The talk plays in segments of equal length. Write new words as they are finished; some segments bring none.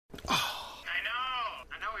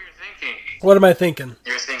What am I thinking?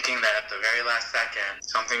 You're thinking that at the very last second,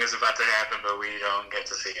 something is about to happen, but we don't get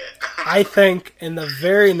to see it. I think in the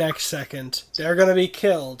very next second, they're going to be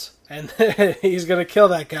killed. And he's going to kill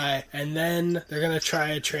that guy. And then they're going to try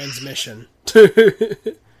a transmission.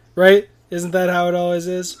 Right? Isn't that how it always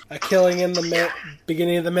is? A killing in the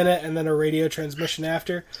beginning of the minute and then a radio transmission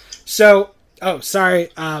after. So,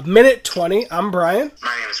 minute 20. I'm Brian.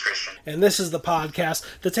 My name is Christian. And this is the podcast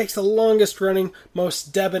that takes the longest running,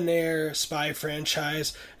 most debonair spy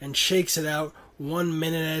franchise and shakes it out 1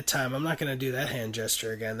 minute at a time. I'm not going to do that hand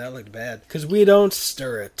gesture again. That looked bad. Because we don't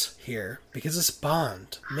stir it here. Because it's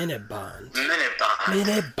Bond. Minute Bond. Minute Bond.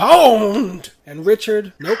 Minute Bond! And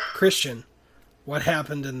Richard, Christian, what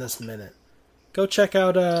happened in this minute? Go check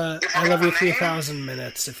out I Love You 3000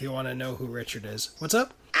 Minutes if you want to know who Richard is. What's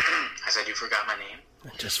up? I said you forgot my name.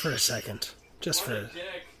 Just for a second. Just for... Alright.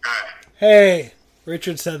 Hey!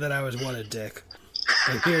 Richard said that I was what a dick.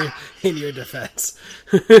 In your defense.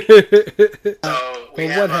 So we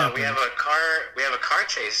have a car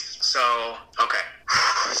chase. So okay.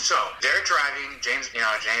 So they're driving. James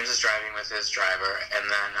is driving with his driver, and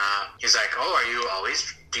then he's like, "Oh,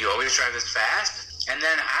 do you always drive this fast?" And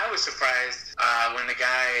then I was surprised when the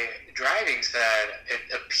guy driving said, "It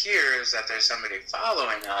appears that there's somebody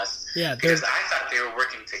following us." Yeah, because I thought they were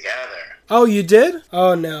working together. Oh, you did?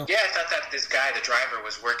 Oh no. Yeah, I thought that this guy, the driver,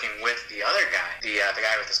 was working with the other guy, the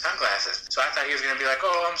guy with the sunglasses. So I thought he was going to be like,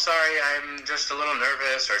 "Oh, I'm sorry, I'm just a little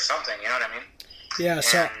nervous" or something. You know what I mean? Yeah.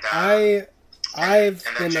 So and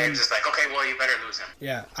then James is like, "Okay, well, you better lose him."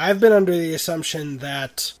 Yeah, I've been under the assumption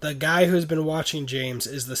that the guy who's been watching James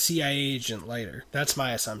is the CIA agent later. That's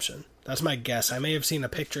my assumption. That's my guess. I may have seen a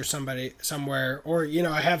picture somewhere, or,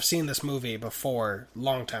 I have seen this movie before,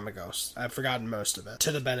 long time ago. I've forgotten most of it,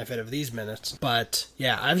 to the benefit of these minutes. But,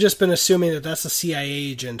 yeah, I've just been assuming that that's the CIA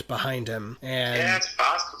agent behind him. And yeah, it's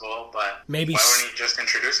possible, but maybe why wouldn't he just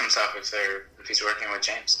introduce himself if he's working with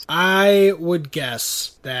James? I would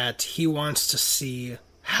guess that he wants to see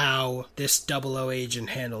how this 00 agent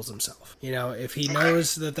handles himself. If he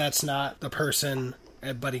knows that that's not the person,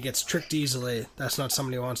 but he gets tricked easily, that's not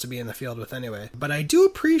somebody who wants to be in the field with anyway. But I do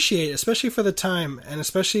appreciate, especially for the time, and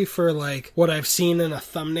especially for what I've seen in a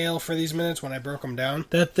thumbnail for these minutes when I broke them down,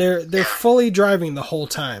 that they're fully driving the whole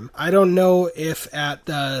time. I don't know if at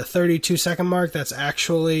the 32-second mark that's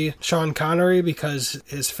actually Sean Connery, because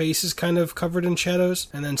his face is kind of covered in shadows,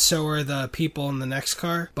 and then so are the people in the next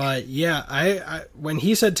car. But yeah, I when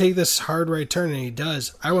he said take this hard right turn, and he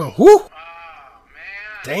does, I went, whoo! Oh,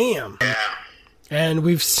 man. Damn! Yeah. And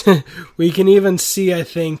we can even see, I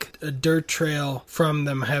think, a dirt trail from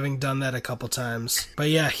them having done that a couple times. But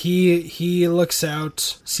yeah, he looks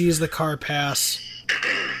out, sees the car pass.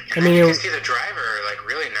 I mean, you can see the driver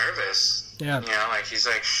really nervous. Yeah. He's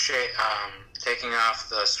taking off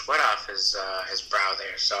the sweat off his brow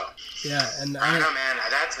there. So yeah, and I don't know, man.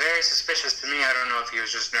 That's very suspicious to me. I don't know if he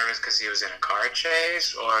was just nervous because he was in a car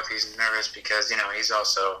chase, or if he's nervous because he's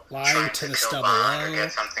also lying trying to to the kill Bond or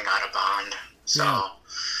get something out of Bond. So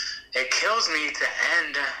it kills me to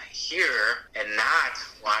end here and not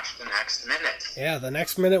watch the next minute. Yeah, the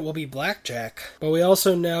next minute will be blackjack. But we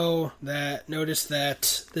also notice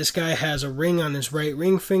that this guy has a ring on his right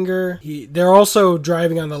ring finger. They're also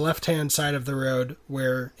driving on the left-hand side of the road,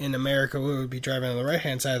 where in America we would be driving on the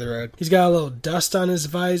right-hand side of the road. He's got a little dust on his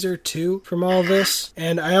visor, too, from all this.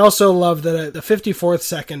 And I also love that at the 54th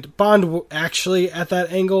second, Bond actually, at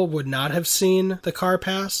that angle, would not have seen the car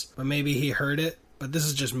pass, but maybe he heard it. But this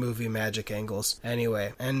is just movie magic angles.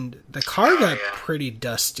 Anyway, and the car got pretty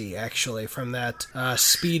dusty, actually, from that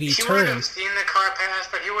speedy turn. He would have seen the car pass,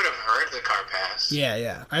 but he would have heard the car pass.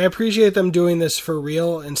 Yeah. I appreciate them doing this for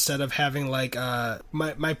real instead of having,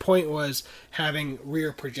 my point was having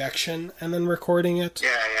rear projection and then recording it. Yeah.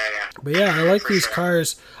 But yeah, I like these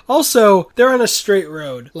cars. Also, they're on a straight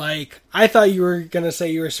road. I thought you were going to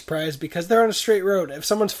say you were surprised because they're on a straight road. If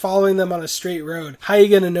someone's following them on a straight road, how are you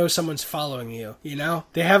going to know someone's following you?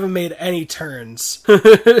 They haven't made any turns.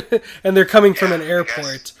 And they're coming from an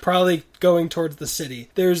airport, probably going towards the city.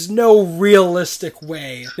 There's no realistic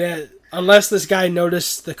way that... Unless this guy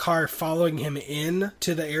noticed the car following him in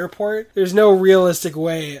to the airport, there's no realistic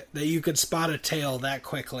way that you could spot a tail that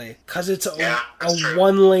quickly. Because it's a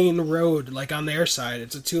one-lane road, on their side.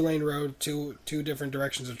 It's a two-lane road, two different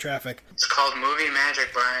directions of traffic. It's called movie magic,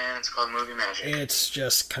 Brian. It's called movie magic. It's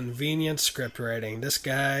just convenient script writing. This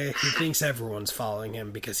guy, he thinks everyone's following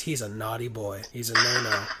him because he's a naughty boy. He's a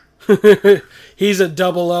no-no. He's a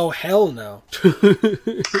 00 hell no.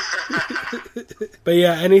 But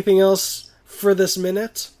yeah, anything else for this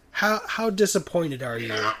minute? How disappointed are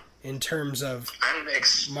you in terms of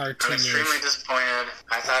Martinez. I'm extremely disappointed.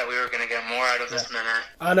 I thought we were going to get more out of this minute.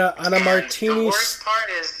 On a Martinez. The worst part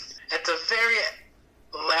is at the very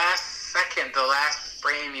last second, the last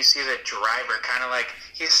frame, you see the driver kind of like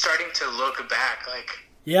he's starting to look back, like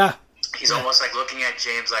he's almost like looking at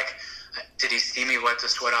James, like, did he see me wipe the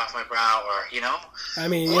sweat off my brow, or I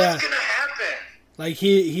mean, what's going to happen? Like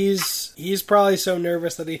he's probably so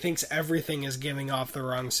nervous that he thinks everything is giving off the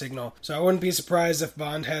wrong signal. So I wouldn't be surprised if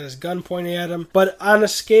Bond had his gun pointing at him. But on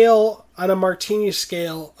a Martini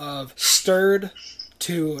scale of stirred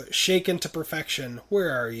to shaken to perfection,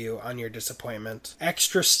 where are you on your disappointment?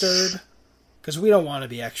 Extra stirred? Because we don't want to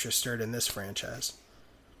be extra stirred in this franchise.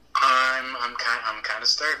 I'm kind of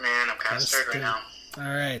stirred, man. I'm kind of stirred right now. All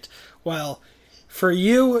right. Well, for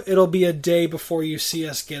you, it'll be a day before you see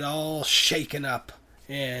us get all shaken up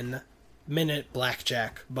in minute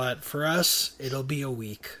blackjack. But for us, it'll be a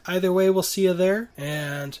week. Either way, we'll see you there.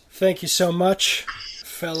 And thank you so much,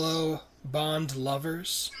 fellow Bond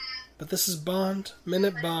lovers. But this is Bond,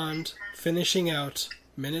 Minute Bond, finishing out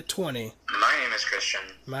Minute 20. My name is Christian.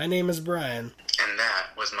 My name is Brian. And that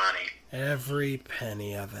was money. Every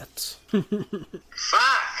penny of it. Fuck!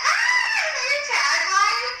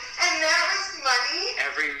 And that was money?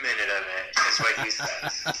 Every minute of it is what he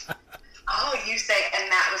says. Oh, you say,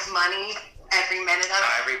 and that was money? Every minute of it?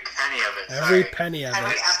 Every penny of it. Every penny of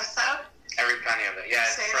Every it. episode? Every penny of it. Yeah,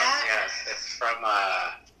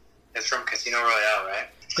 it's from Casino Royale, right?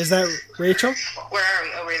 Is that Rachel? Where are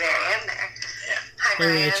we? Over there and there. Yeah. Hi, Hey,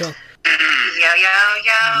 Brian. Rachel. Yo.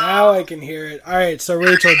 Now I can hear it. All right, so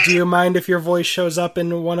Rachel, do you mind if your voice shows up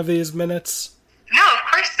in one of these minutes? No,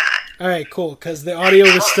 of course not. All right, cool, because the audio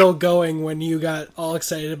was still going when you got all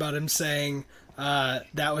excited about him saying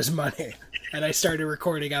that was money. And I started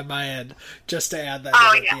recording on my end just to add that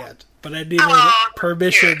in at the end. But I needed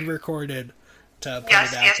permission recorded to put it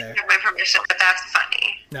out there. Yes, my permission, but that's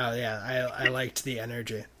funny. No, yeah, I liked the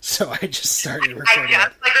energy, so I just started I recording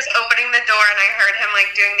just was opening the door and I heard him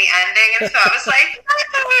doing the ending, and so I was like,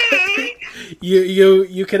 hey.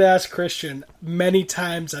 You could ask Christian. Many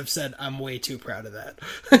times I've said I'm way too proud of that.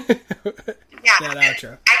 Yeah, that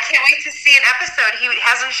outro. I can't wait to see an episode. He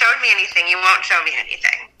hasn't showed me anything. He won't show me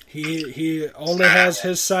anything. He only has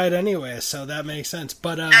his side anyway, so that makes sense.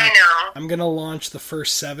 But I know. I'm gonna launch the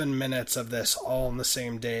first 7 minutes of this all on the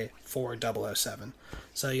same day for 007.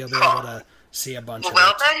 So you'll be able to see a bunch of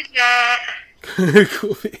it.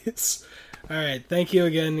 Cool beats. All right, thank you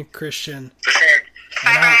again, Christian. For sure.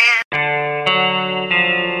 Bye, Ryan.